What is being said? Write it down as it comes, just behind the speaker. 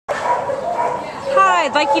Hi,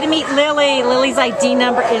 I'd like you to meet Lily. Lily's ID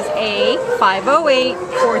number is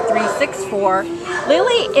A5084364.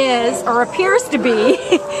 Lily is, or appears to be,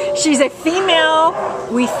 she's a female,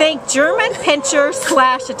 we think, German Pinscher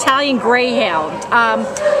 / Italian Greyhound.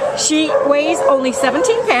 She weighs only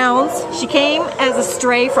 17 pounds. She came as a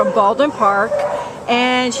stray from Baldwin Park.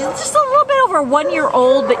 And she's just a little bit over 1 year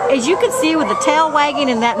old, but as you can see with the tail wagging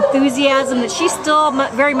and that enthusiasm, that she's still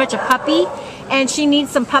very much a puppy, and she needs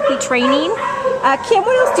some puppy training. Kim,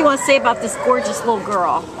 what else do you want to say about this gorgeous little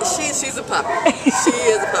girl? She's a puppy. She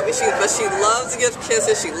is a puppy. But she loves to give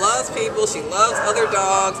kisses. She loves people. She loves other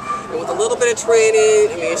dogs. And with a little bit of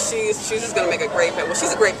training, I mean, she's just going to make a great pet. Well,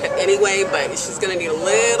 she's a great pet anyway, but she's going to need a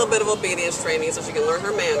little bit of obedience training so she can learn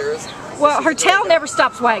her manners. Well, her tail never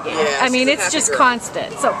stops wagging. Yeah, I mean, it's just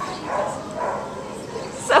constant. So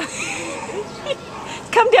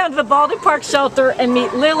come down to the Baldwin Park shelter and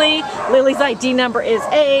meet Lily. Lily's ID number is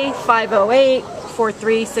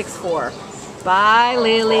A5084364. Bye,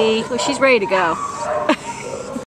 Lily. Well, she's ready to go.